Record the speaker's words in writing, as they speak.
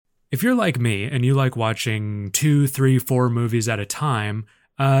If you're like me and you like watching 2, 3, 4 movies at a time,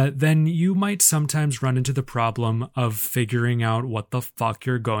 then you might sometimes run into the problem of figuring out what the fuck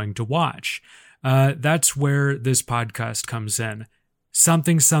you're going to watch. That's where this podcast comes in.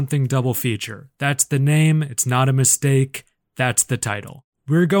 Something Something Double Feature. That's the name. It's not a mistake. That's the title.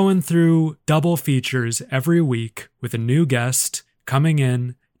 We're going through double features every week with a new guest coming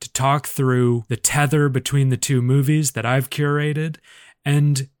in to talk through the tether between the two movies that I've curated,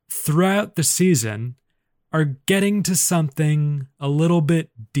 and throughout the season are getting to something a little bit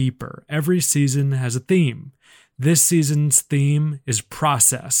deeper. Every season has a theme. This season's theme is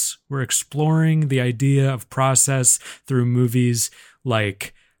process. We're exploring the idea of process through movies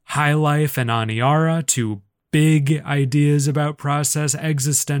like High Life and Aniara, two big ideas about process,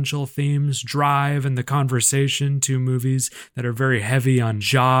 existential themes, Drive and The Conversation, two movies that are very heavy on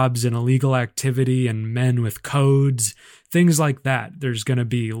jobs and illegal activity and men with codes, things like that. There's going to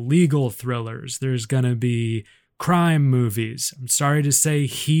be legal thrillers. There's going to be crime movies. I'm sorry to say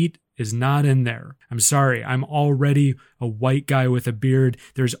Heat is not in there. I'm sorry. I'm already a white guy with a beard.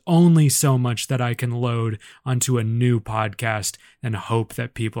 There's only so much that I can load onto a new podcast and hope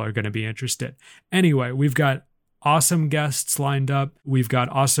that people are going to be interested. Anyway, we've got awesome guests lined up. We've got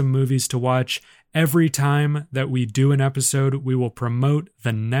awesome movies to watch. Every time that we do an episode, we will promote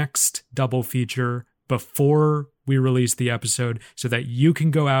the next double feature before we release the episode so that you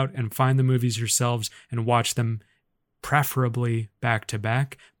can go out and find the movies yourselves and watch them, preferably back to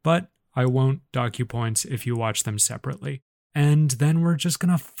back, but I won't dock you points if you watch them separately. And then we're just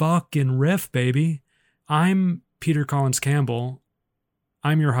gonna fucking riff, baby. I'm Peter Collins Campbell.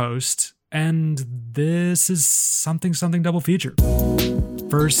 I'm your host, and this is Something Something Double Feature.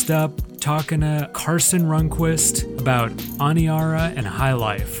 First up, talking to Carson Runquist about Aniara and High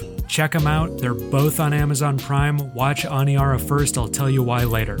Life. Check them out. They're both on Amazon Prime. Watch Aniara first. I'll tell you why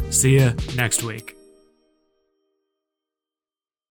later. See ya next week.